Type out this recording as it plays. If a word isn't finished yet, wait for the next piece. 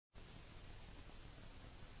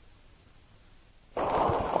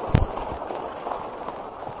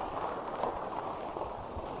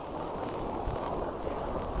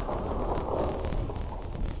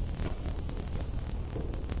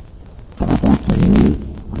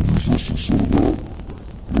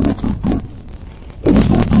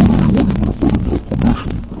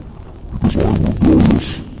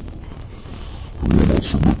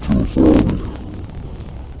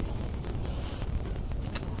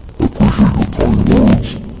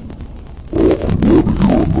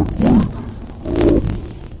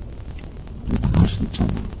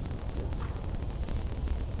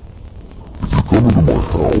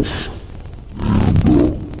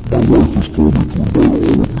to invite all of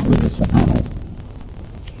you over for dinner.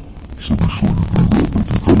 So be sure you do that. But if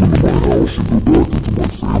you come into my house and go back into my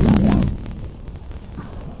family room,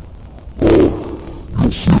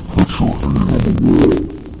 you'll see a picture hanging on the wall.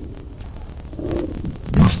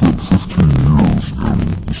 We spent 15 years in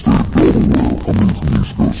the state of Delaware. How many from the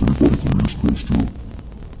East Coast? Anybody from the East Coast here?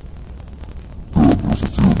 Good. There's a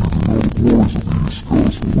few of you who know the glories of the East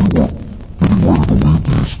Coast. When we were getting ready to leave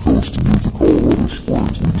the East Coast to move to Colorado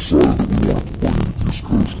Springs, we decided that we wanted to bring the East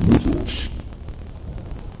Coast with us.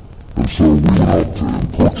 And so we went out and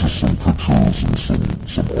purchased some pictures and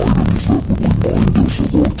some items that would remind us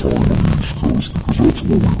of our time on the East Coast, because that's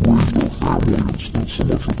where we raised our family and spent so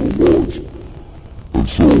much of our lives. And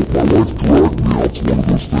so my wife dragged me out to one of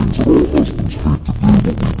those things that all husbands hate to do,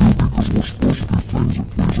 but we do because we're supposed to do things that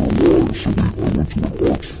please our wives. So I went to an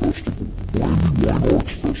arts festival, Brandywine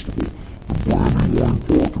Arts Festival, in Brandywine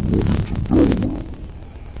Park in Wilmington, Delaware.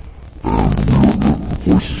 And the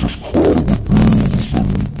place is just crowded with booths and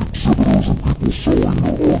exhibitors and people selling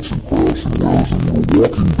their arts and crafts and wares, and we were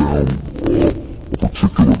walking down a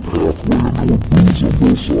particular pathway, and there were booths on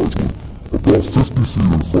both sides. About 50 feet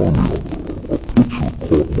in front of me, a picture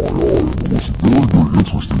caught my eye, and it was very, very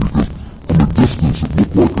interesting because from a distance it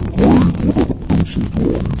looked like a pencil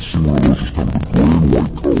drawing. You'd see one of those just kind of a gray and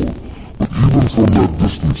white color. But even from that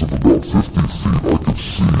distance of about 50 feet, I could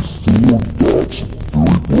see 4 dots of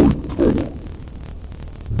very bright color.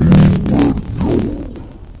 Blue, red, yellow.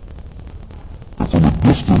 And from a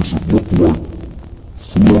distance it looked like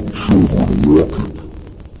 4 children walking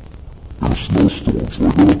in a snowstorm. So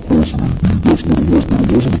I got up close, and indeed that's what it was, but it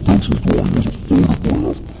wasn't a pencil drawing, it was a photograph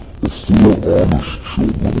of 4 Amish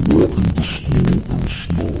children walking to school in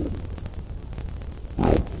snow.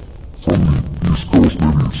 Now, from the East Coast,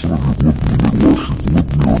 maybe some of you have lived in the Midwest, you've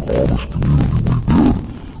lived near an Amish community, we did,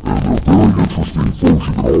 and they're very interesting folks.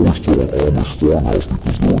 You can always tell an Amish farmhouse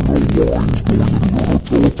because there are no lines going anywhere, no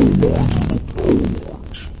telephone lines and no power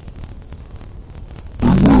lines.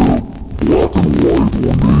 They wear black and white or navy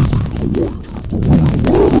and white. The really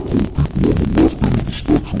radical people on the left end of the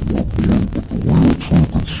spectrum were blue, but the real true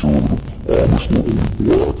conservative Amish were only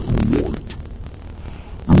black and white.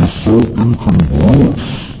 It was so incongruous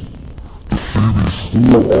to see these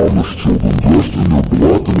 4 Amish children dressed in their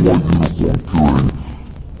black and white uniform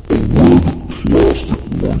carrying a red plastic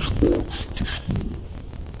lunchbox to school.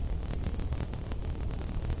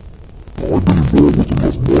 Now, I've been involved with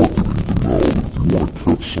enough marketing to know that if you want to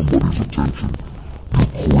catch somebody's attention, you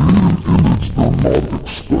create an image they're not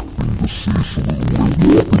expecting to see, so that when they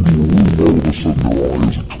walk into a room, all of a sudden their eye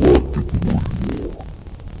is attracted to where you are.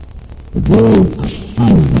 The world is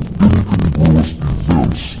filled with incongruous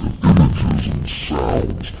events and images and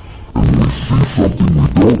sounds, and when we see something we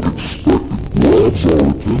don't expect, it grabs our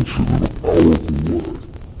attention in a powerful way.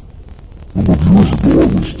 A number of years ago, I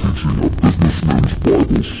was teaching a businessman's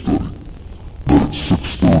Bible study at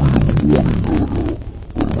 6:30 in the morning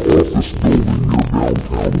at an office building near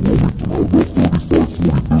downtown Wilmington. I had about 35,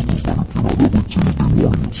 40 businessmen who came out every Tuesday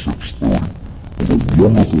morning at 6:30. It was a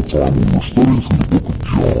wonderful time. We were studying through the book of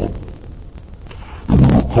John. And we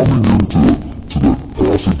were coming into that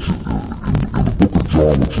passage in the book of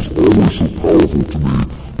John, which is always so powerful to me,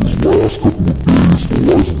 those last couple of days, the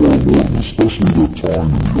life of our Lord, and especially that time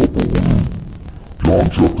in the upper room. John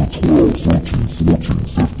chapter 12, 13, 14,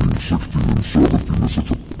 15, 16, and 17 is such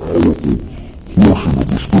a powerful portion of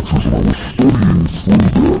the scriptures, and I was studying through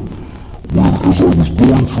that when, as I was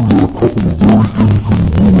going through that, a couple of very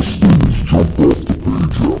incongruous things jumped off the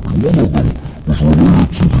page at me. One of them was related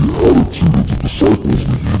to the attitude of the disciples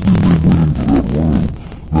the evening they went into that room.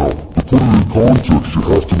 Now, to put it in context, you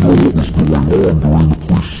have to know what was going on during the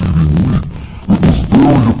preceding week. It was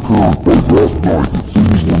very apparent by that night that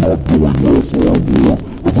things were not going well for our Lord.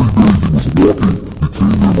 Every day he was walking, he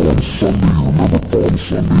came in on Sunday, you remember Palm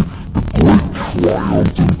Sunday, the great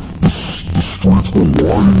triumph, and the streets were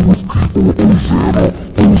lined with people, Hosanna,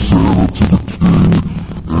 Hosanna to the King,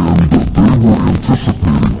 and they were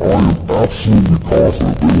anticipating, I am absolutely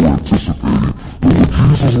confident they were anticipating that what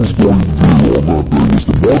Jesus was going to do on that day was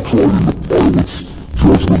to march right into Pilate's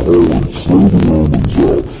judgment hall and throw the Romans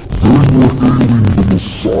out. They were hailing the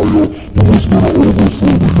Messiah who was going to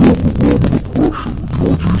overthrow the yoke of Roman oppression. You know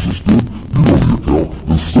what Jesus did? You know the account.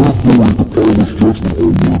 Instead of going to Pilate's judgment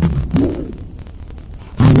hall, where did he go?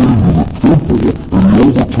 He went into the temple and he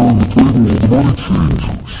overturned the tables of the money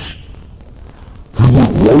changers. He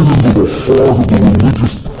went right into the heart of the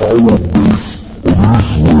religious power base of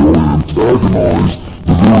Israel and antagonized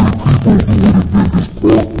the very people who would have been his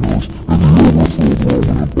partners in the overthrow of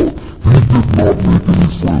Roman Empire. He did not make any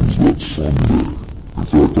friends that Sunday. In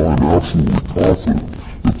fact, I am absolutely confident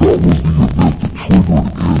that that was the event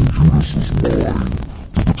trying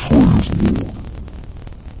to betray his Lord.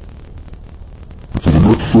 And for the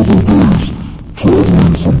next several days,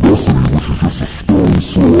 traveling from Bethany, which is just a stone's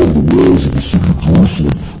throw out of the walls of the city of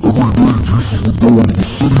Jerusalem, every day Jesus would go into the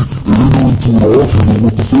city and enter into an argument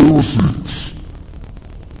with the Pharisees.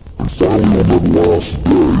 And finally, on that last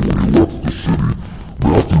day, when he left the city,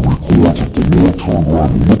 Matthew records that the Lord turned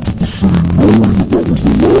around and looked at the city, knowing that that was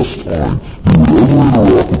the last time he would ever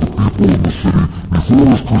interact with the people in the city before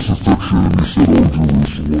his crucifixion, and he said, "Oh,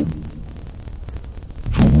 Jerusalem,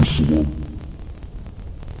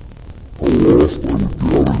 Jerusalem,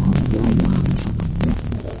 how oft I would gather you in my wings, and you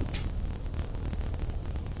would not."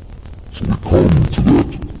 So we come to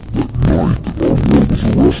that night that our Lord was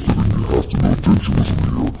arrested, and you have to know attention was in the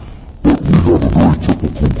air. But we have a very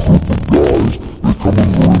typical group of guys. They come in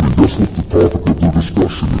the room, and guess what the topic of their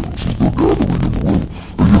discussion is as they're gathering in the room.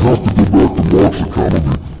 And you have to go back to Mark's account of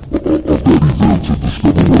that event to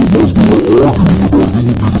discover what it was. They were arguing about who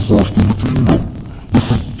would be the first in the kingdom. This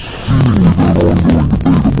is seemingly an ongoing debate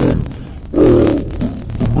among the men who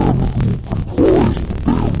comprised the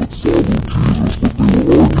band that followed Jesus, but they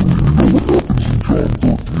were arguing. You know what happens in John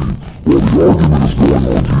 13. While the argument is going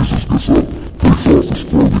on, Jesus gets up, takes off his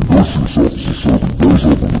clothing, dresses himself as a servant, goes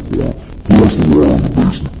over in the corner, pours the water in the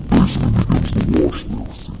basin, and begins to wash their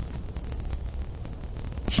feet.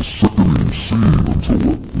 It's a sickening scene until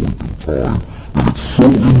that point in time, and it's so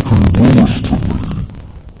incongruous to me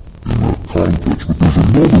in that context. But there's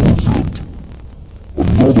another event that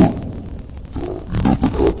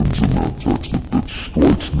happens in that text that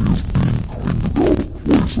strikes me as being kind of out of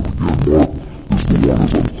place. And again, Mark is the one,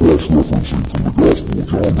 as I'm cross-referencing from the Gospel of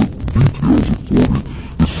John, that details it for me.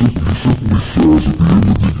 He simply says at the end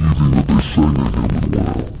of the evening that they sang a hymn and went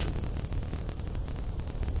out.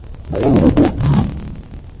 Now, I don't know about you,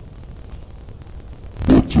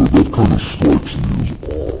 but that kind of strikes me as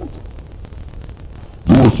odd.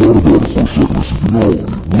 Then I thought about it for a second. I said, it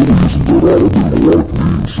really isn't that odd. I've been in a lot of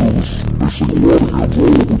communion services, and they sing a lot of hymns,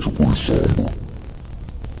 all of which are pretty somber.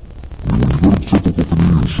 I mean, when you go to typical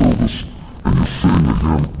communion service, and you sing a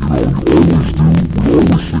hymn, you always do. We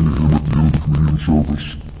always sing a hymn at the end of the communion service.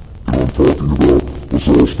 I'm talking about, let's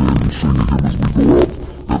all stand and sing a hymn as we go up.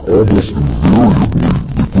 And almost invariably,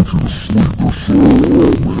 they put you to sleep. They're so, oh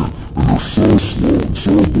man, and they're so slow and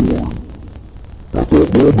so boring. I thought,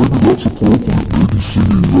 well, maybe that's appropriate. Maybe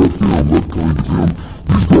singing that hymn, that kind of hymn,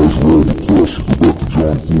 these guys are all depressed. You go back to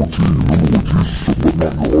John 14, remember what Jesus said, "Let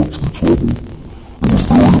not your hearts be troubled." It was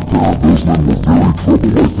very apparent those men were very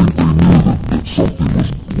troubled. I think they knew that something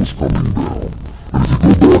was coming down. And if you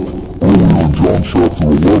go back earlier in John chapter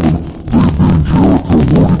 11, they had been in Jericho,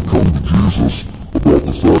 word had come to Jesus about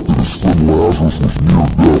the fact that his friend Lazarus was near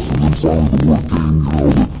death, and then finally the word came, that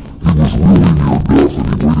he was really near death, and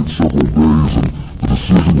he waited several days, and the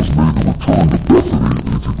decision was made to return to Bethany.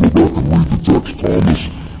 And if you go back and read the text, Thomas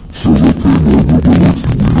says, "Okay, Lord, we'll go with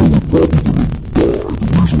you. We know we're probably going to die." The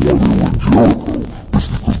reason why they were in Jericho is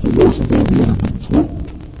because the life of our Lord had been threatened.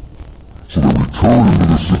 So they return into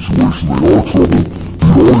this situation. They are troubled.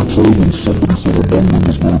 He'd already told them somebody from among them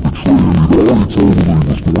was going to betray him. He'd already told them that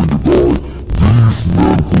he was going to die. These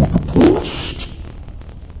men were depressed.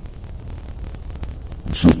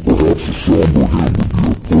 And so perhaps a somber hymn would be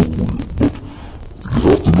appropriate. But you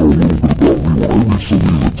have to know a little bit about me. When I read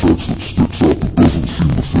something in the text that sticks out that doesn't seem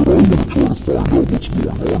to fit, I want to try to find out what's going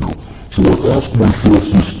on here. So I ask myself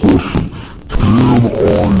this question: can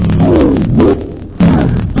I know what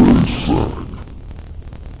hymn they sang?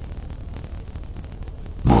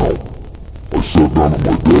 Now, I sat down at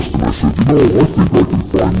my desk and I said, I think I can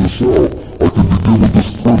find this out. I can begin with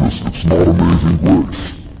this premise. It's not Amazing Grace.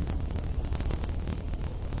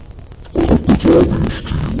 I hope that's obvious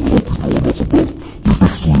to you. I hope you know enough about the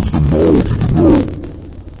history of hymnology to know.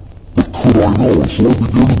 But could I know? And so I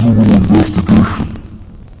began to do a little investigation.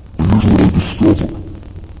 And here's what I discovered.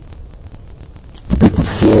 The book of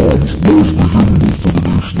Psalms was the hymnal for the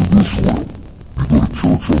nation of Israel. You go to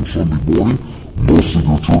church on Sunday morning, most of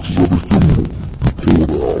your churches have a hymnal. You pull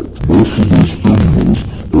it out. Most of those hymnals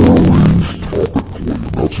are arranged topically, and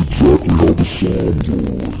that's exactly how the Psalms are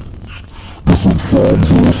arranged. Different Psalms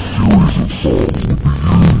or a series of Psalms would be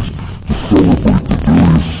used to celebrate the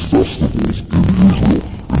various festivals in Israel,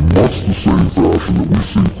 in much the same fashion that we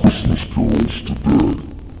sing Christmas carols today.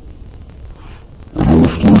 An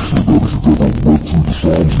illustration of that is if you've ever read through the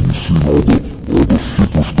Psalms and you've seen all the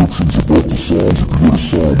superscriptions about the Psalms.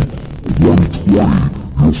 If you go to Psalm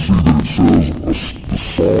 120, you'll see that it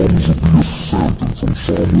says the Psalms of the Ascent, and from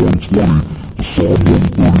Psalm 120 to Psalm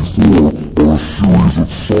 134 are a series of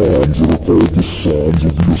Psalms that are called the Psalms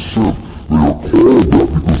of the Ascent. They are called that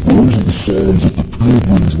because those are the Psalms psalms that the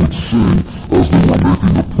pilgrims would sing as they were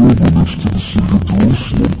making a pilgrimage to the city of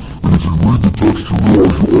Jerusalem. And if you read the text, you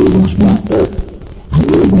realize you always went up. You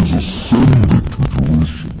always ascended to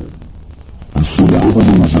Jerusalem. And so whenever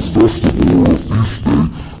there was a festival or a feast day,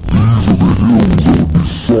 these are the hymns that would be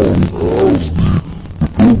sung as the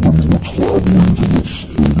pilgrims were traveling to this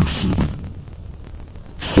holy city.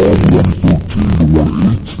 Psalm 113 to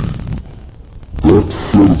 118. That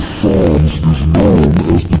set of psalms is known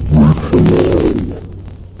as the Great Hallel.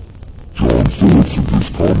 John Phillips, in his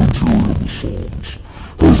commentary on the Psalms,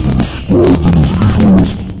 has them described in his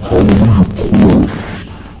Israel's Hallelujah chorus.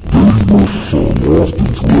 They were sung often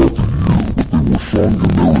throughout the year, but they were sung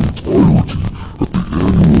in their entirety at the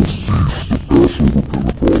annual feast of Passover,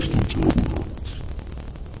 Pentecost, and Tabernacles.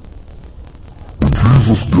 When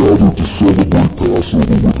Jesus gathered to celebrate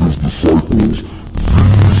Passover with his disciples,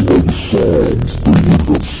 these are the psalms they would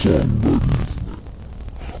have sung that evening.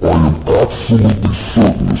 I am absolutely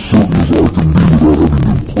certain as I can be without having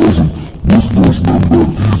been present with those men that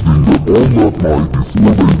evening, that on that night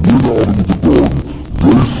before they went out into the garden,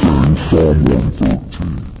 they sang Psalm 113.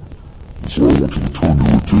 And so I want you to turn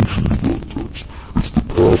your attention to that text. It's the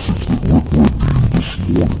passage that Rick read to you this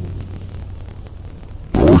morning.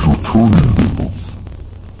 Now as you're turning there,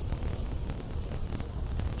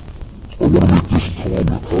 I want to make this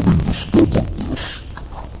comment, having discovered this,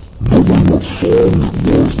 knowing what song it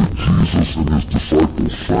was that Jesus and his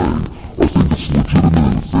disciples sang, I think it's legitimate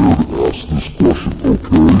and fair to ask this question.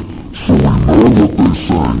 Okay, so we know what they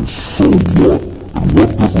sang, so what? And what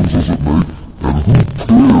difference does it make? And who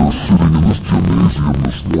cares sitting in this gymnasium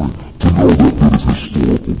this morning to know that bit of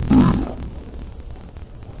historical data?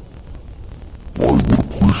 I would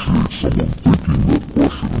appreciate someone thinking that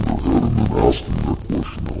question in their head and then asking that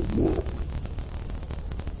question out loud.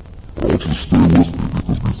 I want you to stay with me,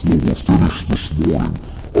 because before we're finished this morning,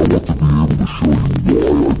 I want to be able to show you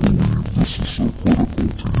why I believe this is so critical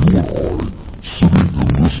to you and I sitting in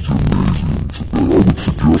this gymnasium today. I would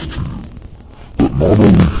suggest to you that not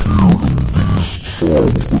only here in these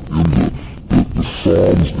psalms, but in the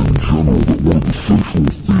psalms in general, that one of the central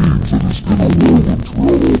themes that is interwoven throughout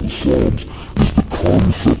all the psalms is the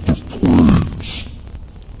concept of praise.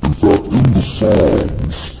 In fact, in the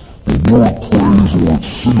psalms, the word praise or its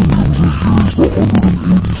synonyms is used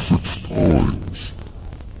 186 times.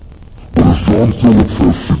 But as John Phillips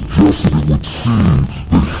has suggested, it would seem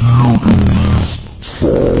that here in these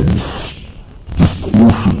psalms, this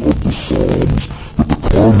portion of the psalms, that the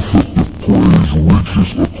concept of praise reaches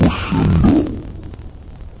a crescendo.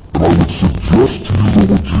 And I would suggest to you that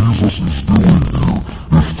what Jesus is doing here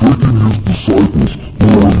is taking his disciples who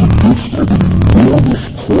are in the midst of an enormous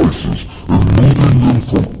crisis and moving them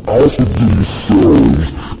from out of themselves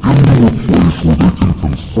into a place where they can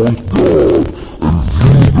confront God and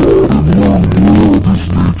view God and learn more of his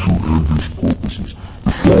nature and his purposes.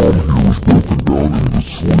 The psalm here is broken down into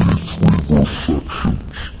three verse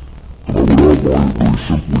sections. And I would outline it very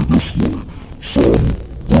simply this way. Psalm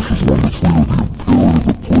verses 1 to 3 are the imperative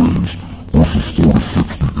of praise, verses 4 to 6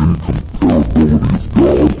 the incomparability of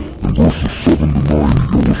God, and verses 7 to 9 the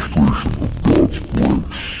illustration of God's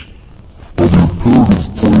grace. Now the imperative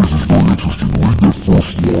praise is very interesting. Read that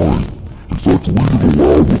first line. In fact, read it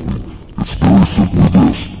aloud with me. It's very simply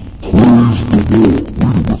this. Praise the Lord. Read it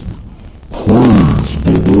with me. Praise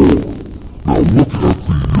the Lord. Now look at the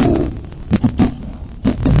marking,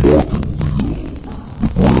 the grammar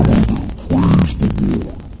there. Praise the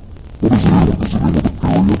Lord. What does it end with? Does it end with a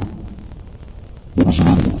period? What does it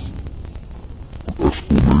end with? An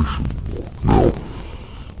exclamation mark. Now,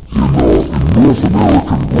 in North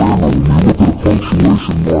American grammar, when we look at a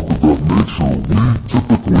punctuation mark of that nature, we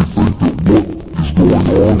typically think that what is going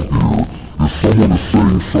on here is someone is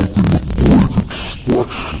saying something with great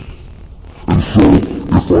expression. And so,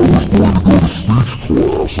 if I was going to go to speech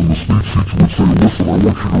class, and the speech teacher would say, listen, I want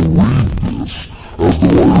you to read this as the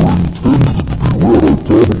writer intended it to be read, I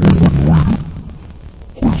probably wouldn't read it.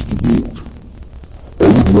 Praise the Lord. I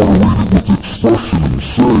would want to read it with expression and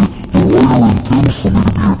say, the writer intends for me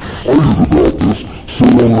to be excited about this, so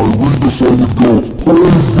when I read this I would go,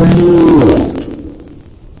 praise the Lord!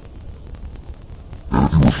 And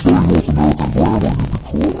if you were studying North American grammar, you'd be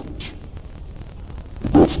correct. But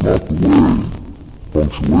that's not the way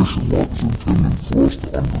punctuation mark is intended for us to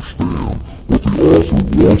understand what the author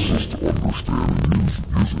wants us to understand and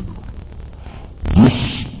using it. This,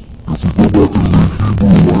 if we go back in the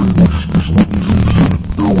Hebrew language, is written in the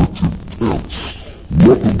imperative tense.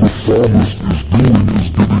 What the psalmist is doing is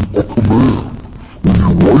giving a command. When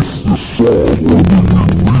he writes this psalm, or when we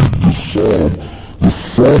read this psalm, the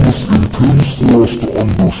psalmist intends for us to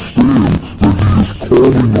understand that he is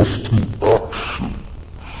calling us to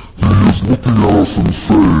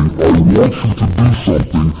want you to do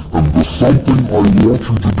something, and the something I want you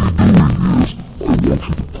to be doing is, I want you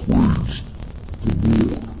to praise the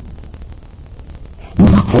Lord. When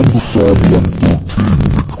we come to Psalm 113,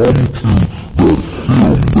 when we come to that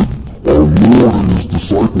hymn that our Lord and His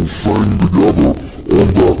disciples sang together on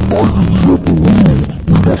that night in the upper room,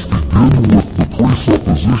 we must begin with the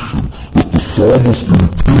presupposition that the psalmist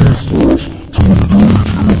intends for us to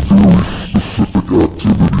engage in a very specific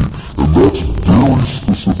activity, and that very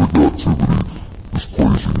specific activity is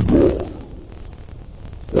praising God.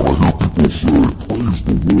 When I hear people say, praise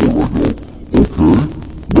the Lord, I go, okay,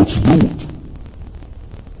 let's do it.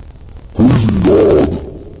 Praising God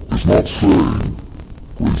is not saying,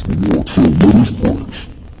 praise the Lord. So what is praise?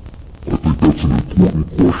 I think that's an important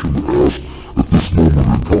question to ask at this moment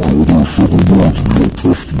in time. Well, there are several words in the Old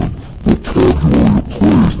Testament vocabulary of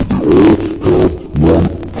praise, but they all have one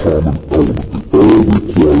common element. They all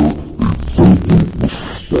require a vocal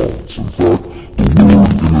response. In fact, the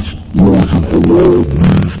word in its origin, halal,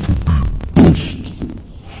 means to be boastful,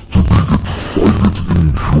 to be excited in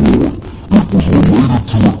joy. It was related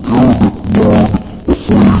to an Arabic word, a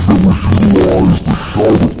phrase that was utilized to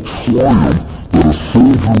shout of triumph that a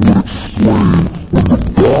soldier would exclaim when the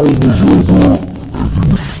battle was over and he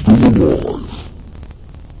was still alive.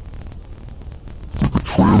 If it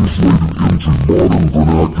translated into modern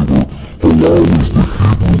vernacular, halal is the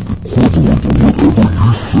Hebrew equivalent of whatever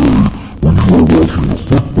you say when you are watching a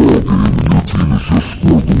football game and your team has just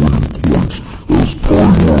scored the winning points as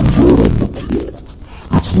time runs out on the clock.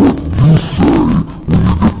 It's what you say when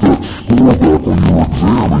you get that score back on your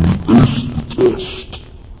exam and you ace the test.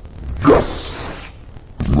 Yes!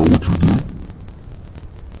 Isn't that what you do?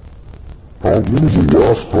 When was the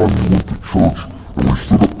last time you went to church and we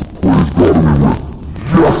stood up to praise God and we went,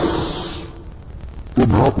 yes!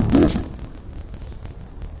 Doesn't happen, does it?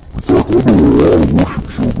 In fact, I go to a lot of worship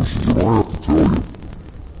services and I have to tell you,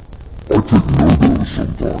 I take no-notice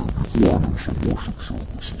sometimes before I'm in some worship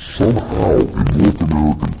services. Somehow, in North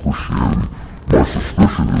American Christianity, my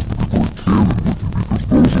suspicion is to be very candid with you because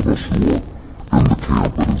those of us who are in the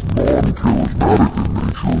camp that is non-charismatic in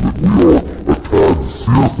nature, that we are a tad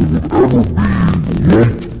fearful of ever being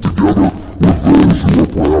lumped together with those who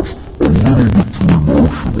are perhaps a little bit too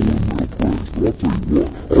emotional in their praise. But I'll tell you what,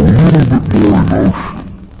 a little bit more emotion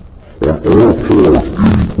on our part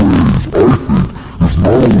in praise, I think, is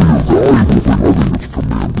not only a valuable thing, I think it's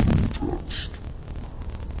commanded in the text.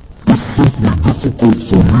 It's simply difficult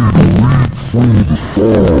for me to read through the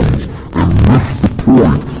Psalms and miss the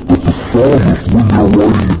point that the psalmists, when they're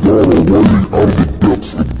writing to God, are writing out of the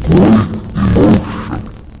depths of great emotion.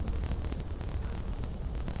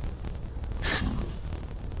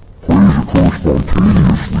 Praise occurs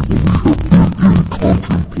spontaneously when we have been in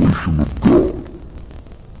contemplation of God.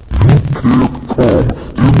 You can't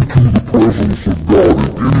come into the presence of God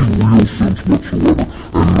in any real sense whatsoever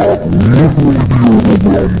and not literally be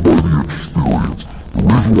overwhelmed by the experience. The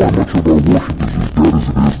reason why much of our worship is as dead as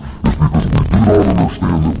it is because we do not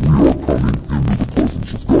understand that we are coming into the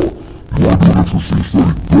presence of God. You want to do an interesting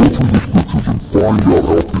study? Go through the scriptures and find out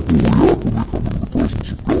how people react when they come into the presence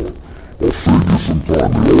of God. I'll save you some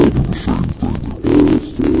time. They all do the same thing. They all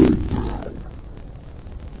fall down.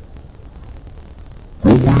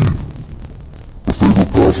 Go read. The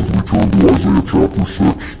favorite passage, we turn to Isaiah chapter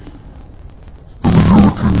 6. In the year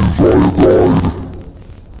that King Uzziah died,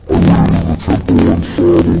 I went into the temple and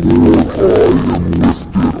saw the Lord high and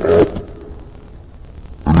lifted up,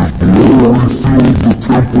 and His glory filled the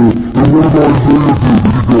temple. And what did Isaiah do?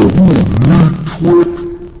 Did he go, ooh, neat trick?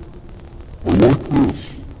 I like this.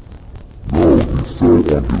 No, he fell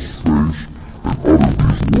on his face and uttered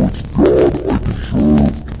these words, God, I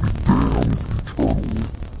deserve to be damned eternally.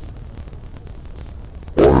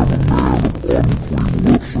 I am a man of unclean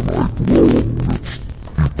lips, and I dwell amidst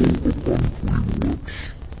people of unclean lips.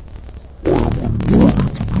 I am unworthy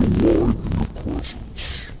to be alive in your presence.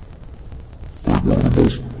 I think one of the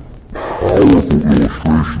most powerful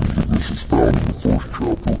illustrations of this is found in the first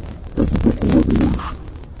chapter of the book of Revelation.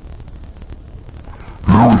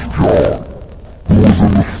 Here is John, who was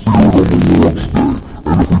in the Spirit on the Lord's day,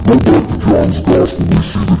 and if we go back to John's Gospel, we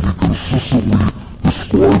see that he consistently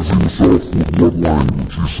describes himself with what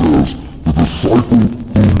language? He says, the disciple whom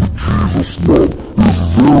Jesus loved. It is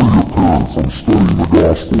very apparent from studying the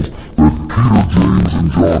Gospels that Peter, James, and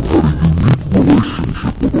John had a unique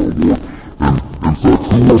relationship with our Lord. And in fact,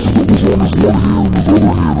 who was it that was on his one hand and his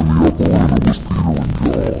other hand in the upper room? It was Peter and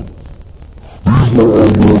John. These were our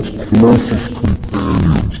Lord's closest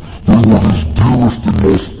companions. They were his dearest and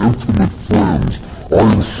most intimate friends. I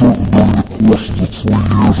am certain during the course of the 3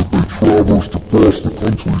 years that they traversed across the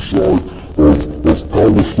countryside of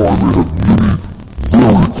Palestine, they had many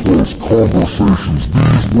very close conversations.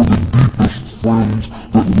 These were the deepest friends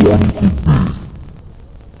that one could be.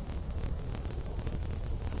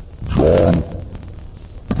 John,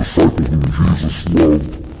 the disciple whom Jesus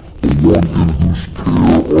loved, the one in whose care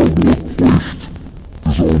our Lord placed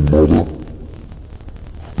his own mother,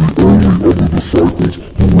 the only other disciples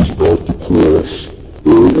who was at the cross,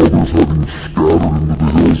 all others having scattered into the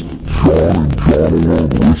hills, John and John alone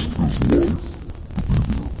risked his life to be there.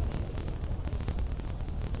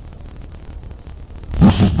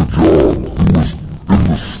 This is the John who was in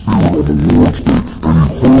the Spirit on the Lord's Day, and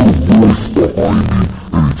he heard a voice behind him,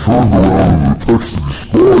 and he turned around, and the text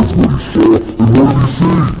describes what he saw, and what did he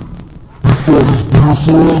see? He saw his dear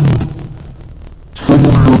friend.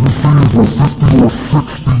 Somebody he hadn't seen for 50 or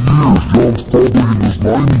 60 years. John's probably in his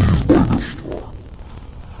 90s by this time.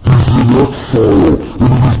 He's in exile, and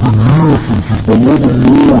it has been years since his beloved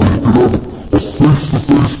Lord he could have a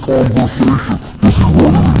face-to-face conversation. Does he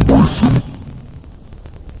run and embrace him?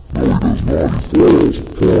 No, he does not. He falls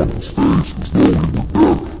upon his face as though he were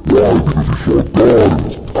dead. Why? Because he saw God in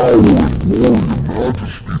his power and glory and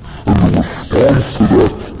majesty, and the response to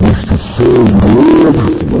that was to fall low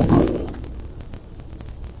before God.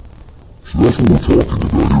 So that's what we're talking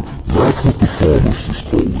about here. That's what the psalmist is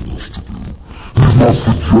calling us to do. He's not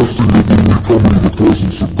suggesting that when we come into the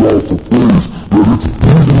presence of God for praise, that it's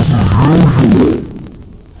business as usual.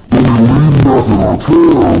 When we lean back in our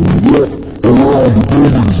chair and we walk around the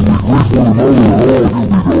buildings and we greet one another and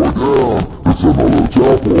here we go again. It's another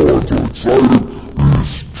chapel, I'm so excited.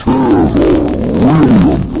 These chairs are really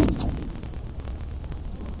uncomfortable.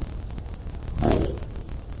 No.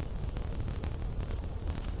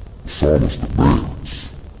 The psalmist demands,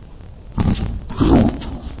 it is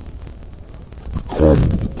imperative, to come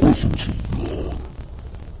to the presence of God.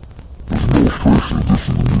 There's an illustration of this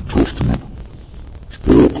in the New Testament. As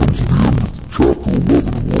Paul comes to the end of chapter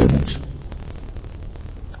 11 in Romans.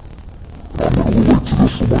 And I'm going to relate to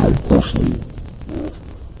this from my own personal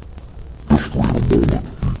history in a moment.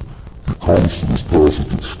 He comes to this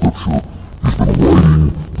passage of Scripture. He's been writing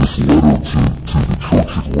this letter to the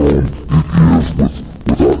church at Rome. It is,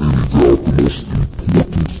 without any doubt, the most important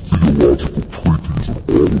theological treatise of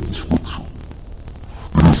all of the Scripture.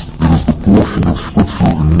 It is the portion of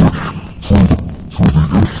Scripture in which, through the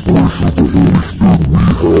inspiration of the Holy Spirit, we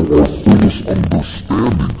have our fullest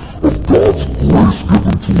understanding of God's grace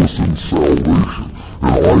given to us in salvation.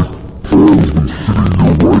 And Paul has been sitting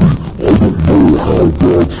here writing. I don't know how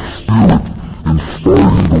God's Spirit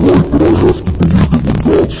inspired him to write, but I have to believe that when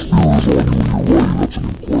God's Spirit is on you when you're writing, that's an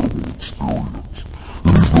incredible experience.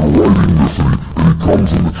 And he's been writing this, and he comes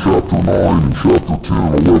into chapter 9 and chapter 10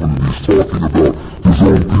 and 11, and he's talking about his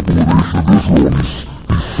own people, the nation of Israel, and he's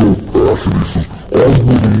so passionate. He says, I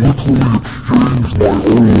would literally exchange my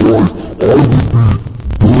own life. I would be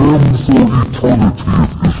damned for eternity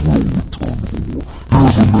if Israel would turn to the Lord.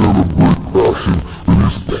 Here's a man of great passion, and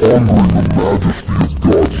he's pondering the majesty of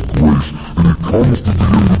God's grace, and he comes to the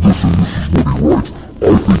end of this, and this is what he writes.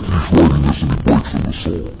 I think he's writing this, and he breaks in the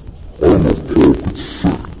psalm. I don't know if Paul could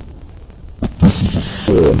say, but this is a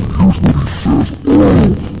psalm, and here's what he says. Oh,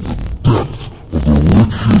 the depth of the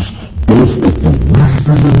riches, both of the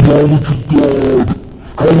wisdom and knowledge of God.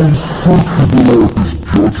 How unsearchable are his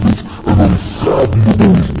judgments, and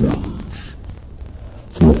unfathomable his ways.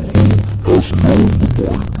 For who has known the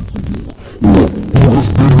mind of the Lord? Or who has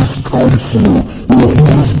been his counselor? Or who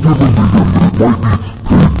has given to him that it might be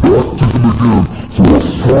paid back to him again? For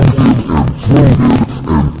from him and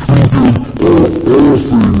through him and to him are all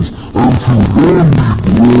things, and to him be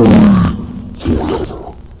glory forever.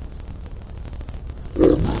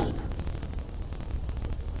 Amen.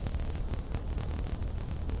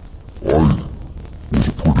 I was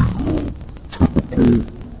a pretty typical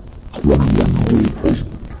 21-year-old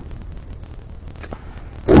husband.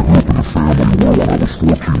 I grew up in a family where when I was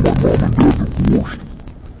 14 my mom and dad divorced.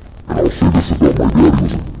 And I'll say this about my dad, he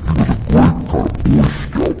was a great kind of Boy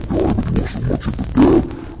Scout guy, but he wasn't much of a dad.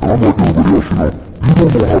 And I'm like everybody else, you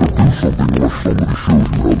don't know how to do something unless somebody shows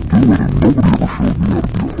you how to do it, and nobody ever showed me how to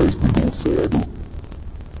be a husband or a father.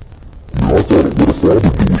 I mean, I thought what a father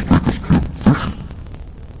did was take his kid fishing.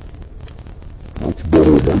 That's about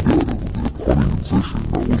all my dad ever did, hunting and fishing.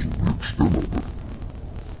 That was the extent of it.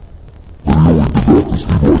 But he only did that because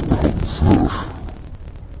he liked to hunt and fish.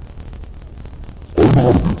 I know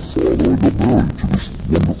how to be a father. I got married to this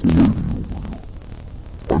wonderful lady over here.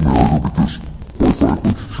 I married her because, quite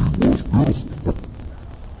frankly, she was beautiful.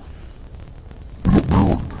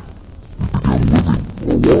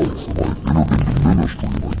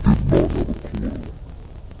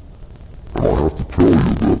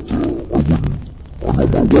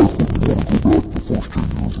 my wife wouldn't want to go back the first 10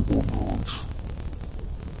 years of our marriage.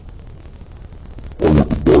 I went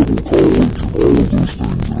to Bible college and all of those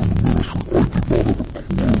things, and in the ministry, I did not have a clue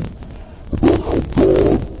about how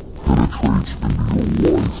God penetrates into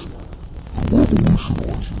your life and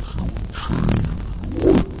revolutionizes you and changes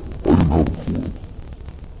you. I didn't have a clue.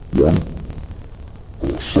 One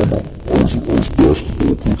summer, I was basketball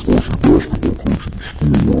coach, varsity basketball coach in the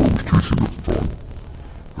school where I was teaching at the time.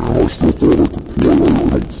 And I still thought I could play. I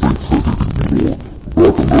don't think that anymore.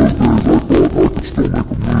 Back in those days, I thought I could still make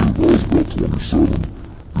a move.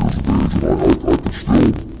 I was about 27 years of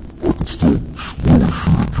age, and I could still really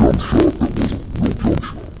shoot a jump shot that was a real jump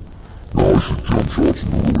shot. Now I shoot jump shots and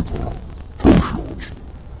they're really kind of toe shots.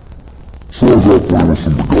 So I was out playing with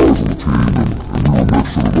some of the guys on the team, and we were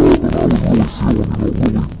mixing it up, and I was really feeling, really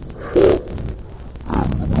hot. And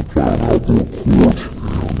we were playing on outdoor courts, and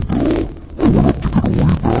I went up to get a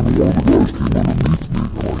rebound, and one of the guys came underneath me,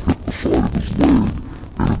 and I hit the side of his leg,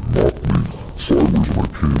 and it knocked me sideways, and I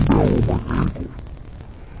came down on my ankle.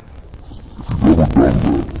 If you've ever done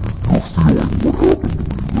that, you're feeling what happened to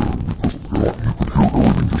me then, because you could hear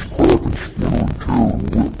everything just crack and splinter and tear and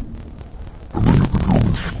rip. And then you could hear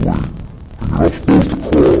me scream. And you're not supposed to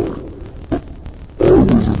cry, but I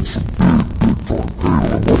was in some big time pain,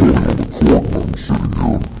 and I'm holding on the court, and I'm sitting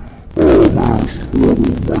here, and oh man, it's horrible,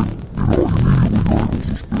 and immediately my ankle's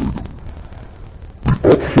just big. The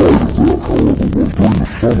upside of that, however, was during the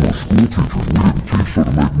summer, school teachers, we didn't teach so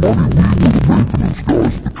to make money. We were the maintenance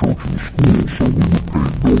guys at the church and the school, so we would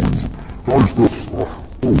paint buildings. Guys, that's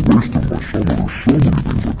a waste of my summer. There's so many things I could be doing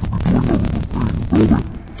other than painting a building.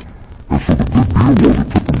 And so the good deal was it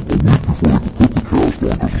took them a week before they could put the cast on,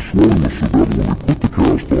 because the swelling was so bad. When they put the cast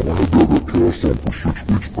on, I had to have that cast on for 6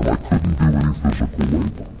 weeks, and I couldn't do any physical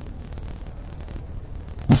labor.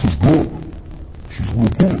 This is good. This is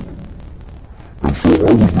real good. And so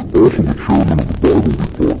I was also the chairman of the Bible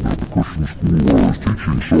department at the Christian school where I was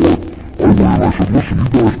teaching, so I went and I said, listen, you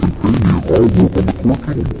guys can pay me and I'll work on the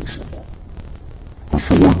curriculum all summer. And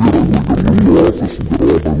so I did. I went to a little office and got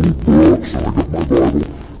all my little books, and I got my Bible,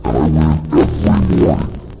 and I went every morning.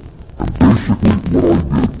 And basically what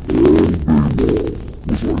I did all day long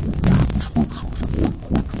was I would read the scriptures and right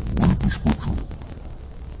quick and read the scripture.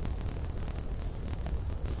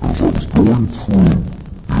 And as I was going through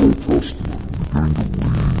the Old Testament, beginning to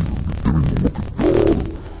read and beginning to look at God,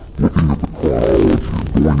 looking at the chronology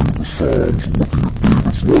and going into the Psalms and looking at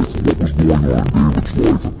David's life and what was going on in David's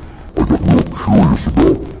life, and I got real curious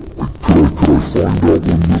about, could I find out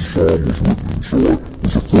when this psalm was written? And so it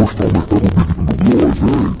was the first time I ever began to realize,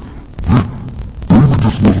 hey, David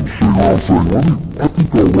just wasn't sitting around saying, I think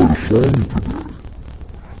I'll write a song today.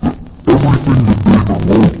 Everything that David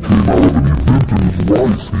wrote came out of an event in his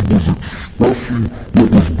life. He was expressing what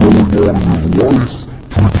was going on in his life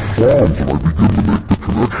through the Psalms, and I began to make the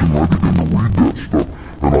connection, and I began to read that stuff,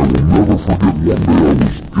 and I will never forget one day I was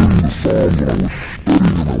in the Psalms, and I was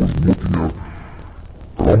studying, and I was looking at,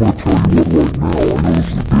 and I'm going to tell you what right now, I know this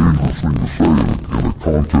is a dangerous thing to say in a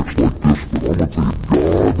context like this, but I'm going to tell you,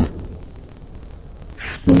 God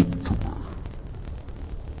spoke to me.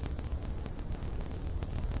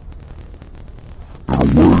 In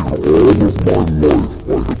a way, in all of my life, I have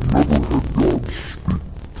never had God speak to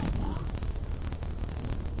me.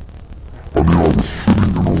 I mean, I was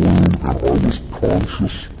sitting in a room and I was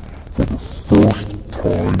conscious for the first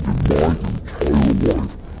time in my entire life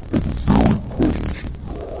of the very presence of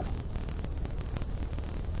God.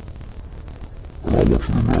 And I want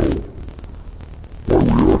you to know,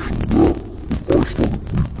 my reaction to that is I started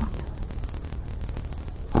weeping. And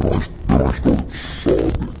then I started sobbing. And then I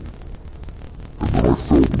fell to my knees, and I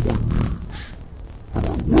wept, and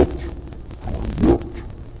I wept, and I wept.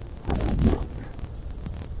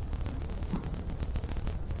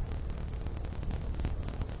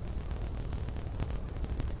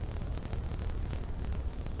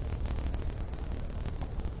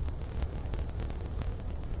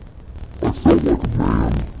 I felt like a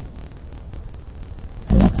man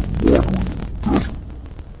who had been wandering in the desert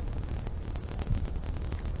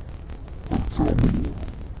and found the Lord.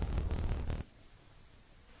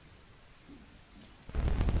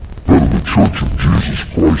 That in the Church of Jesus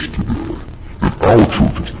Christ today, in our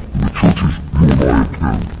churches, in the churches you and I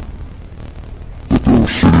attend, that there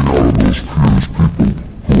are sitting out in those pews people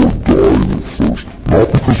who are dying of thirst, not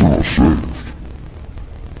because they're not saved.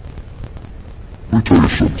 Let me tell you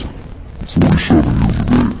something. I'm 47 years of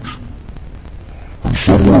age. And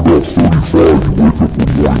somewhere about 35, you wake up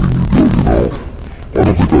one morning and you go, I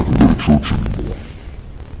don't think I can go to church anymore.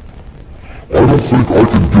 I don't think I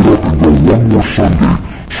can get up and go one more Sunday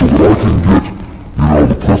so that I can get,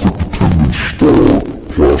 the perfect attendance star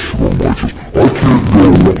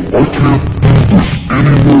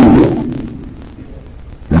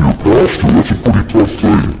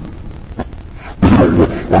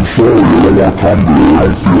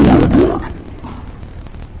well done.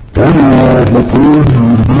 We're praying you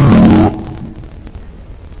to be here.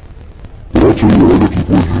 But I'll tell you what, I got to the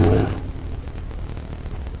place now.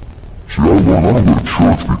 See, I don't go to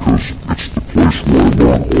church because it's the place where I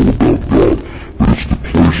learn all about God, but it's the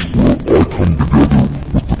place where I come together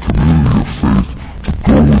with the community of faith to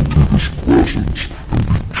go into His presence and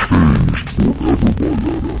be changed forever by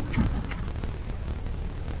that activity.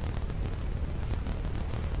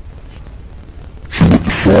 See, what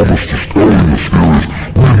the psalmist is telling us here is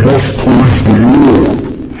we must praise the Lord,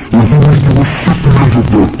 and He is the recipient of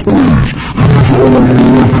that praise. It is our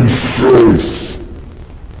Lord Himself.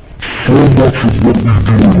 So much of what we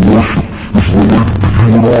do in worship is related to you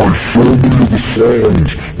and I. So many of the songs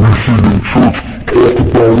we sing in church talk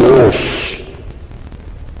about us.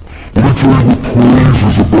 Let me tell you what praise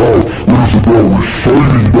is about. It is about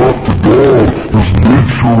reciting back to God His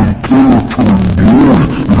nature and character and glory.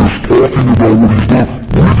 It is talking about what He's done.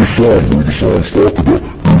 Read the Psalms. What the Psalms talk about.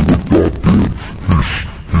 Here's what God did.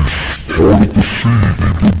 He parted the sea.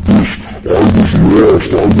 He did this. I was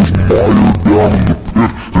lost. I was mired down in the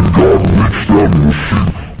pit. And God reached out, and we'll see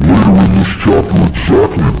later in this chapter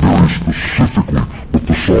exactly, very specifically, what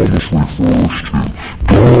the psalmist refers to.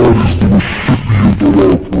 God is the recipient of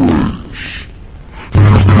our praise. He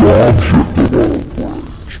is the object of our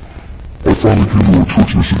praise. I finally came to a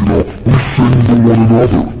church and said, we sing to one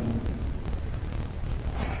another.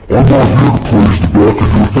 I'm not here to praise the back of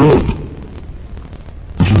your head.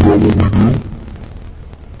 Isn't that what we do?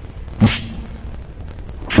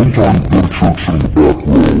 Sometimes go to church on the back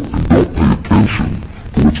row and don't pay attention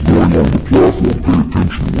to what's going on the platform. Pay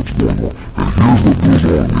attention to what's going on. And here's what goes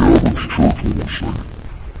on in the average church when we're singing.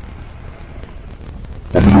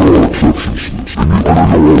 I mean, there are exceptions to this, and I don't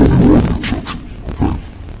know all of you are the exceptions, okay?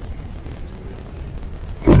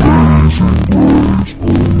 Amazing grace,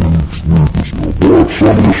 sweetness of God.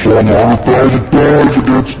 Some of the song 100,000 times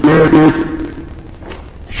against static.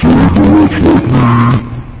 Save the rich like me.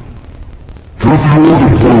 Give the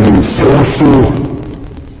organ play a little faster.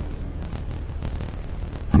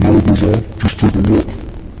 And now it goes on. Just take a look.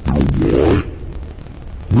 You know why?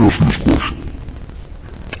 Let me ask you this question.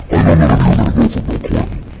 I know none of you are going to go for Bill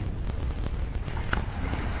Clinton.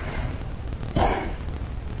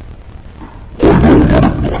 I know none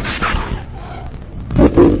of you. No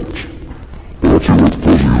always. But I'll tell you what, the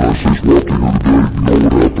President of the United States walked in here today. You know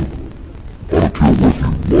what happened? I don't care whether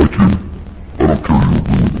you like him. I don't care you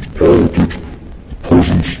agree with his politics.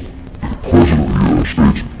 President of the United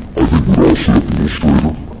States, I think we'd all sit up a little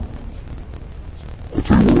straighter. I'll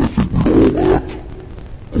tell you what, I think we'd all act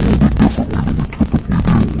a little bit differently than we typically do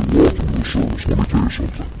when we walk into the service. Let me tell you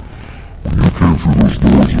something. When you came through those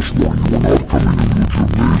doors this morning, you were not coming into a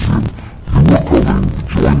gymnasium. You were coming to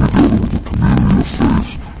join together with the community of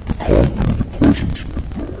faith to come into the presence of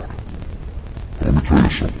God. And let me tell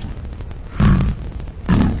you something.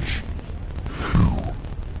 He is here.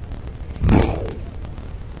 Now.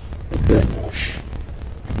 Among us,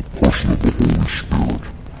 in the person of the Holy Spirit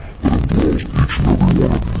that indwells each and every one of you,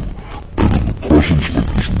 and in the presence of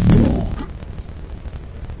His Word.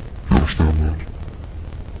 You understand that?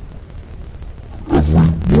 Every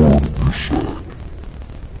word you said,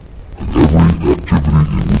 and every activity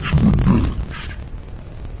in which you engaged,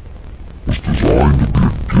 was designed to be a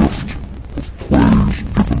gift of praise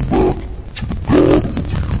given back to the God of the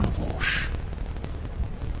universe.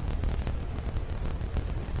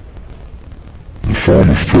 The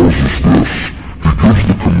psalmist tells us this. He gives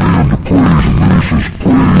the command to praise, and then he says,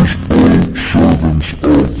 praise, O servants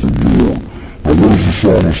of the Lord. Now what is the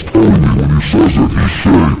psalmist telling you when he says that? He's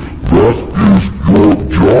saying, that is your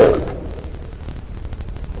job.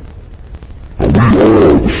 Now we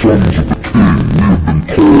are the sons of the King. We have been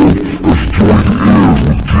called as joint heirs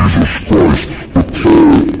with Jesus Christ. But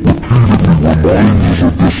Paul repeatedly reminds us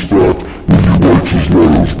of this fact when he writes his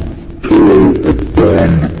letters. Paul, a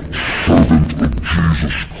bond servant of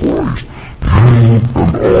Jesus Christ. You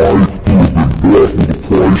and I, who have been bought with a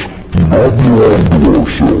price, do not belong to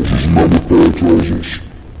ourselves. Isn't that what Paul tells us?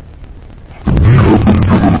 And we have been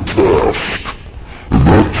given a task. And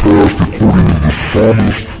that task, according to the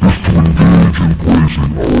psalmist, is to engage in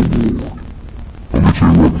praising our Lord. Let me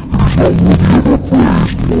tell you what, it is not worthy of our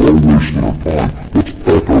praise, and we're all wasting our time. Let's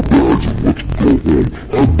pack our bags and let's go home.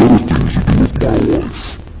 I have better things to do with my life.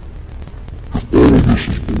 If all of this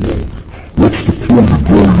is baloney. What's the point of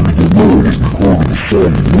going into the world, as we heard in the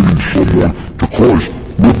song, and leading someone to Christ?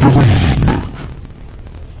 What difference does it make?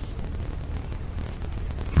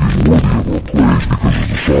 He is worthy of our praise because, as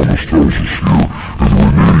the psalmist tells us here in the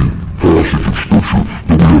remaining passage of Scripture,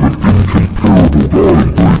 that we have an incomparable God,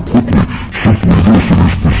 and very quickly, simply this, in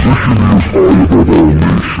His position He is high above all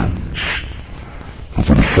nations.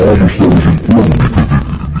 promise that was important because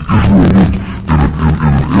Israel lived in an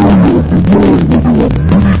area of the world where there were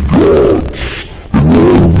many gods. They were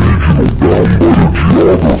all regional, bound by their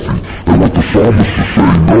geography. And what the psalmist is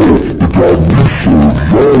saying, no, the God we serve,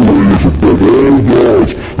 Yahweh, is above all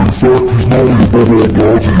gods. In fact, he's not only above all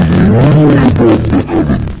gods, he is literally above the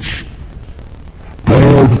heavens.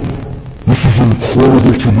 God, this is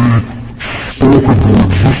incredible to me, spoke into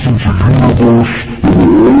existence a universe that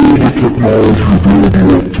with all the technology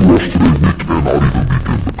available to us today, we cannot even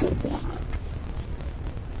begin to comprehend.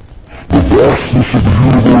 The vastness of the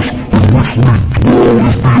universe in which we dwell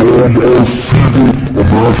is beyond our feeble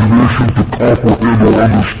imagination to comprehend or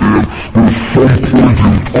understand, but at some point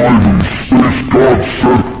in time in space, God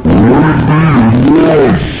said, let it be, and it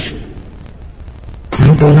was. Can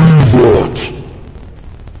you believe that?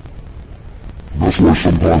 And that's why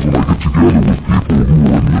sometimes when I get together with people who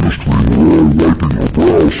are in ministry and we're all wiping our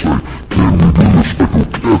brows saying, can we do this? I go,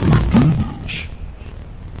 can we do this?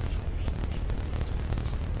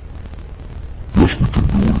 Yes, we can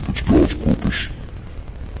do it if it's God's purpose.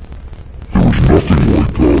 There is nothing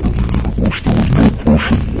like God in the universe. There is no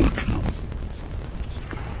person like him.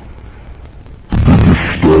 And then this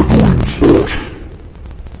staggering thought in verse 6.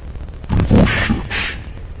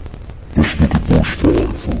 Let's look at verse 5 first. Who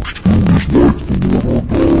is like the Lord our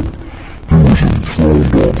God, who is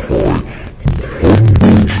enthroned on high, who humbles himself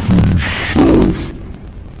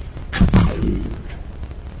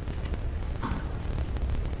to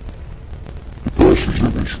behold. The passage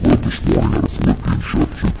that was read this morning out of Philippians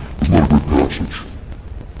chapter 2 is not a good passage.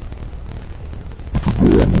 If you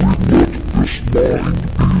go on and read, let this mind be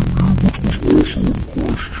in you, which was also in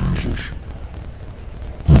Christ Jesus,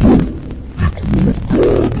 who though equal with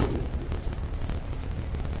God,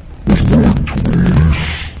 was willing to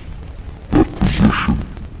release that position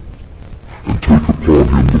and take upon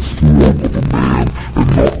him the form of a man, and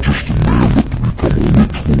not just a man, but to become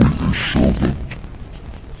literally a servant.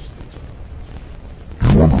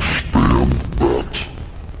 You understand that?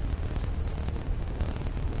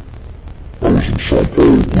 I was in Sao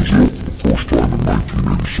Paulo, Brazil for the first time in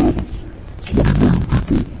 1987. 20 million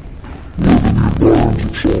people live in the environs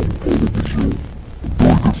of Sao Paulo, Brazil.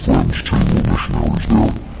 Very good friends too, were missionaries there.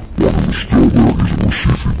 One who is still there, he's in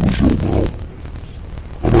Recife, Brazil now.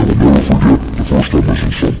 And I will never forget, the first time I was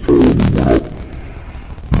in Sao Paulo, we went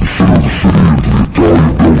up in the center of the city into the Italian building, which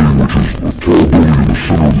is a tall building in the center of the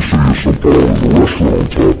city of Sao Paulo. There's a restaurant on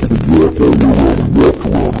top, and we walk all the way around. We walked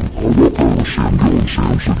around, and I walked around with Sam Gill, and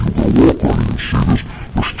Sam said, you're going to walk around and see this.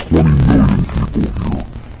 There's 20 million people here.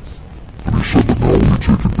 And he said, but now let me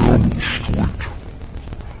take you down to the street.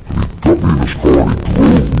 And he got me in his car, and he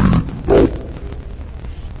drove me out to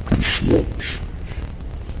the slums.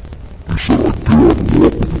 He said, I'd get out and walk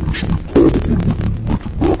with him. He said, we probably wouldn't make it back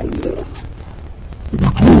alive. But we drove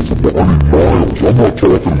for, miles. I'm not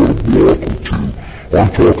talking about a block or two. I'm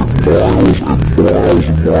talking miles and miles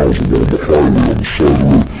and miles along the highway on the side of the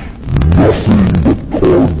road. Nothing but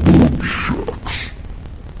cardboard shacks.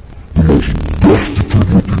 The most destitute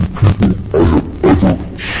looking people I have ever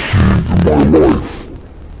seen in my life.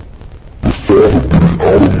 The thought of getting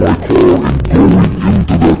out of my car and going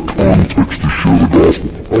into that context to share the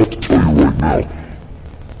gospel, I have to tell you right now,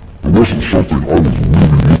 it wasn't something I was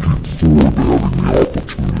really looking forward to having the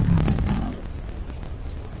opportunity to do.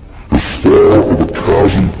 As far of a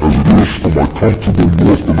chasm as it is from my comfortable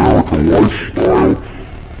North American lifestyle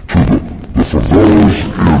to the favelas in Sao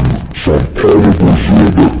Paulo, Brazil,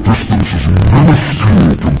 that distance is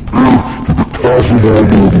minuscule compared to the chasm our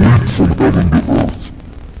Lord leads from heaven to earth.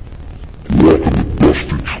 Walking the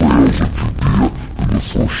dusty trails of Judea in the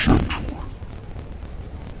first century.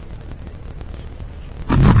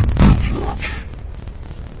 And yet he did that.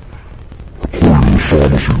 According to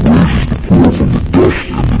the psalmist, he raises the poor from the dust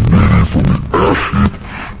and the needy from the ash heap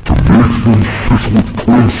to make them fit with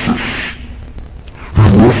princes. He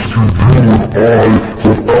rescued you and I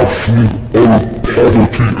from absolute utter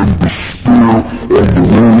poverty and despair on the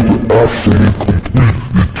road to absolute, complete,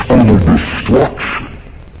 eternal destruction.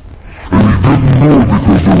 And he didn't know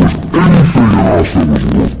because there was anything in us that was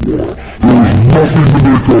worthwhile. There was nothing to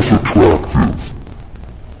make us attractive.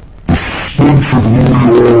 The stench of who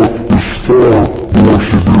we are is far more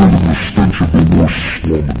severe than the stench of the worst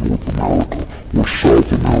slum in North America, or South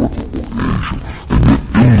America, or Asia. And yet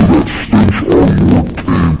into that stench our Lord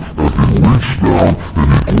came, and he reached down, and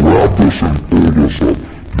he grabbed us and pulled us up.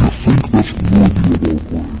 Do you think that's worthy of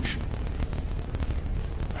our praise?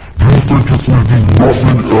 Do you think if we do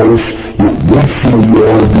nothing else, that once in a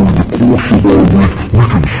while during the course of our week, we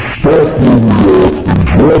can stop where we are and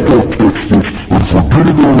drop our textbooks and forget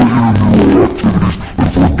about our intramural activities and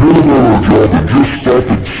forget about our job and just stop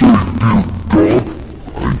and say,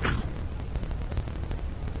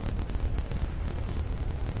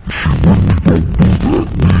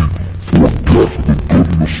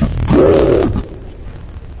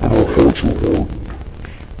 hearts are hardened.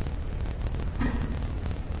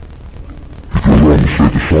 He goes on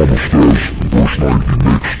to say, the psalmist says in verse 9, he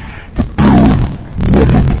makes the barren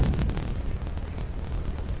woman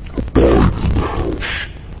abide in the house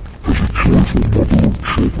as a joyful mother of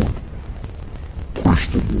children. Praise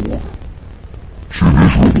the Lord. See, in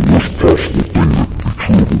Israel, the worst possible thing that could be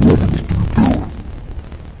true of a woman is to be barren.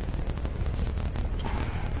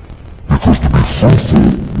 Because to be fruitful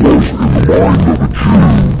was, in the mind of a Jew,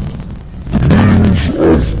 the means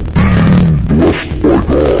of being blessed by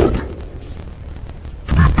God.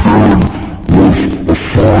 To be barren was a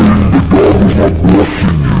sign that God was not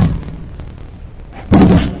blessing you. But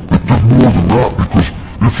it did more than that, because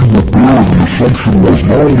if you were barren, the assumption was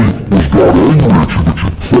not only was God angry at you, but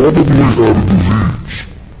you probably had a disease.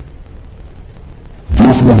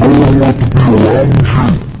 Therefore, no one wanted to be around you,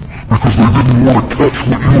 because they didn't want to catch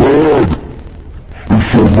what you had. And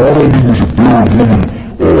so not only was a barren woman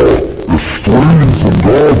estranged from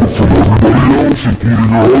God, but from everybody else, including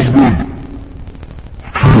her husband.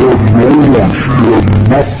 She had no one, she had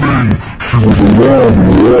nothing. She was alone,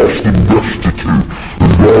 lost, and destitute.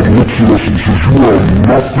 And God looks at us and says, you are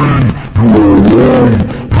nothing, you are alone,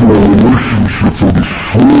 your relationships are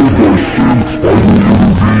destroyed by sin, I will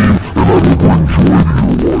intervene, and I will bring joy to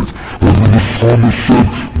your life. And then the psalmist said,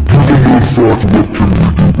 given the fact, what can we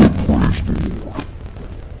do but praise the Lord?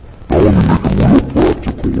 Now let me make it real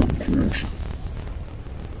practical in closing.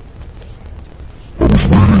 I was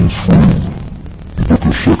reading through the book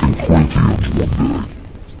of 2 Corinthians one day.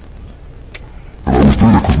 And I was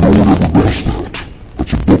doing it because no one ever does that.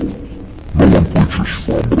 It's a book no one preaches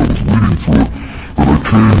from, but I was reading through it, and I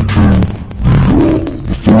came to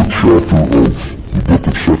the third chapter of the book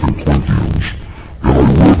of 2 Corinthians, and I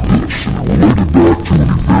read this, and it related back to an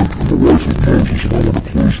event in the life of Moses, and I want to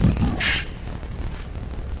close with this.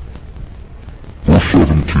 Verse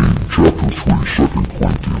 17, chapter 3, 2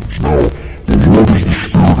 Corinthians. Now, the Lord is the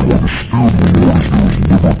Spirit, and where the Spirit of the Lord is, there is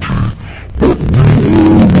liberty. But we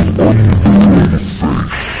all with unveiled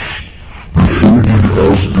face, beholding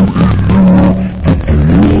as in a mirror the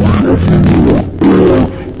glory of the Lord,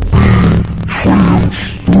 are being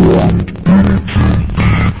transformed into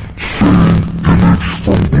the same image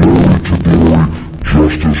from glory to glory,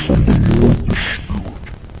 just as from the Lord the Spirit.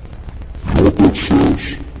 You know what that says?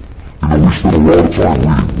 We spent a lot of time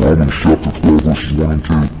reading Romans chapter 12, verses 1 and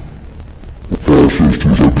 2. Where Paul says to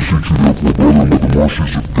us, I beseech you therefore, brethren, by the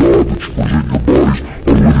mercies of God, that you present your bodies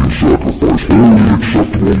a living sacrifice, holy and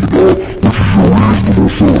acceptable unto God, which is your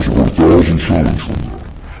reasonable service. There are 1,000 sermons from there.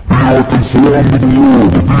 Be not conformed to the world, but be transformed. How? By the renewing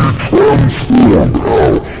of your mind. Have you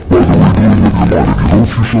heard a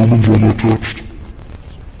few sermons on that text?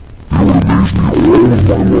 You know what amazed me? All of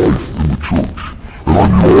my life in the church, and I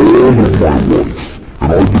mean all of my life, and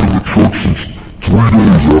I've been in the church since 3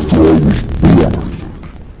 days after I was born, I think.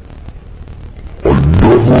 I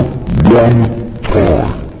never one time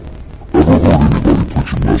ever heard anybody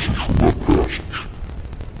preach a message from that passage.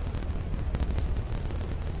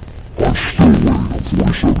 I'm still waiting. I'm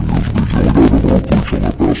 47 years of age. The only guy I've ever heard preach on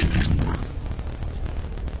that passage is me.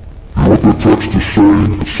 You know what that text is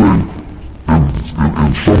saying? It's saying,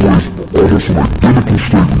 in some ways, almost an identical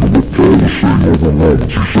statement of what Paul was saying over in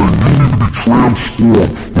Romans. He's saying you need to be transformed.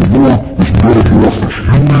 The Lord is metamorphosis.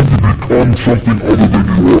 You need to become something other than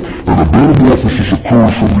you are. And a metamorphosis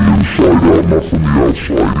occurs from the inside out, not from the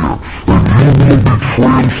outside in. And you will be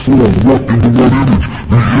transformed. What? Into what image?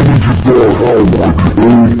 The image of God. How? Why?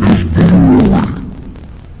 Behold his glory.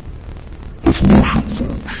 That's worship,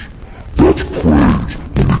 folks. That's praise.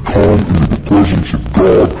 When we come into the presence of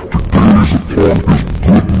God to gaze upon his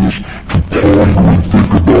goodness, to ponder and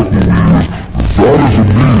think about who he is, that is a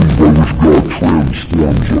means by which God transforms us.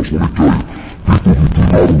 Let me tell you, people who do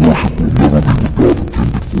not worship will never be what God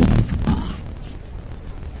intended for them to be.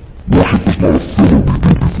 Worship is not a filler we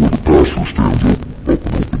do before the pastor stands up and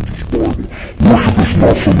opens his Bible. Worship is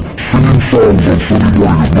not some singing songs on Sunday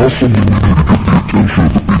morning. It's not something we do to get the attention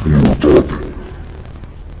of the people who are talking.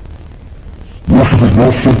 Worship is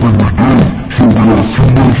not something we do so we have a few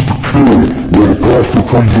minutes to kill while the pastor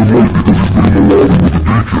comes in late because he's been in the lobby with the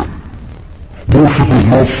deacon. Worship is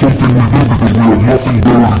not something we do because we have nothing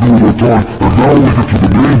better to do with our time, and now we get to the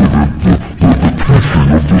name of it, the teaching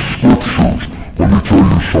of the scriptures. Let me tell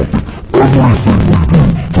you something. Everything we do,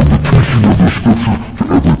 from the teaching of the scripture to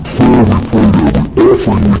every prayer we pray, to every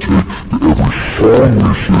offering we take, to every song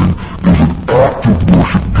we sing, is an act of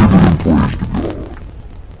worship given in praise to God.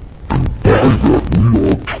 And by that we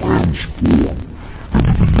are transformed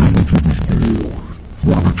into the image of his glory.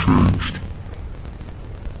 Want to be changed?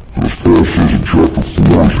 And as Paul says in chapter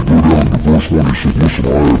 4, as you go down to verse 1, he says, listen,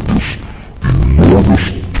 I have this enormous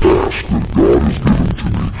task that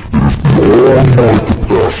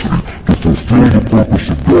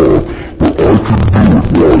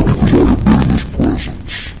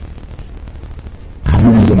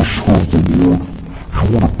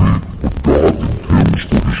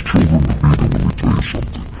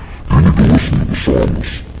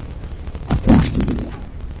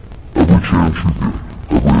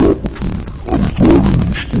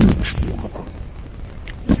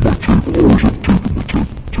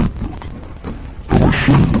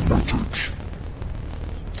irritates.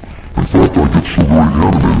 In fact, I get so very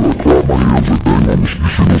animated, I clap my hands, I bang on the... You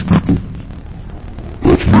see those people?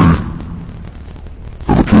 That's me.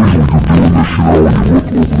 And occasionally you're doing this, and you look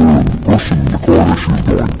over there, and the person in the car next to you is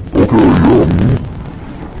going, okay, yeah,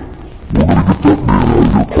 we're gonna get that man out of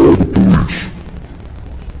here, call the police.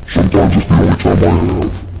 Sometimes it's the only time I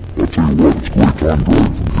have. I'll tell you what, it's a great time driving from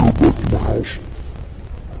here back to my house.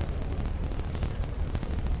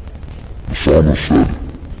 The psalmist said,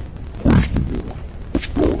 praise the Lord. Let's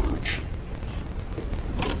bow our heads.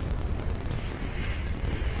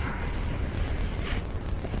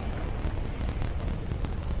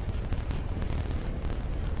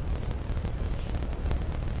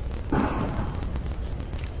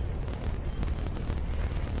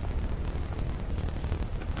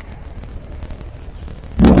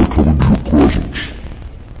 Lord, I come into your presence. That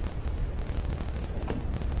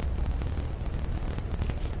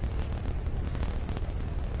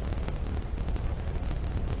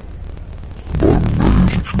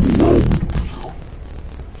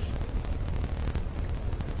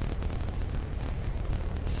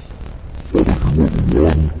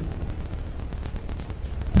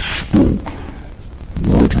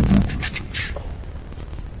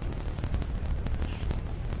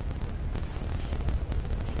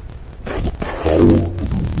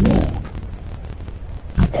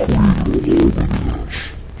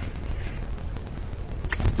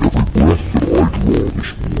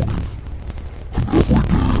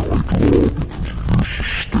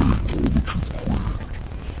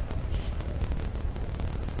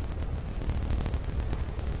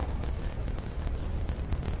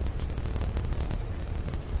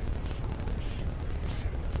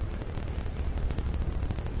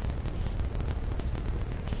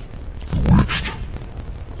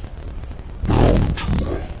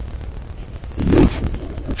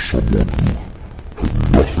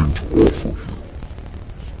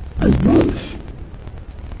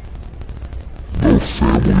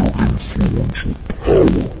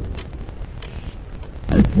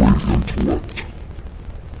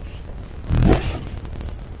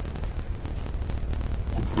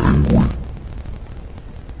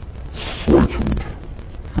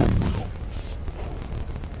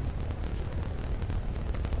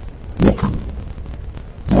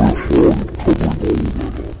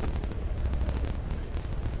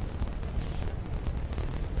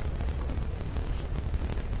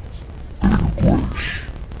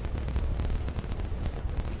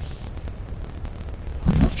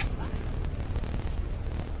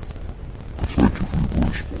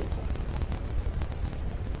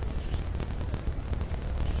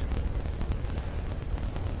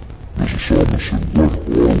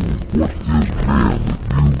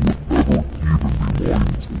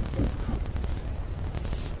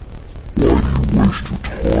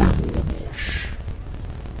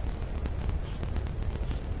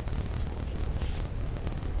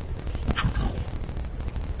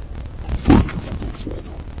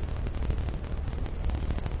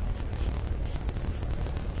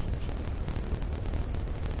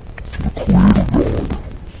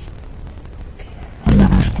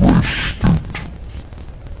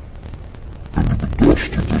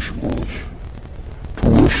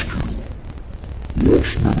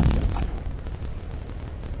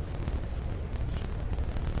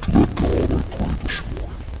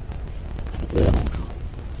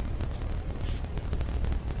alone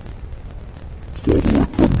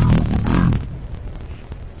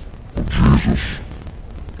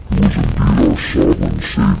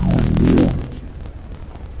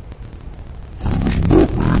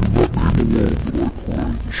that I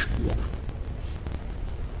pray this morning.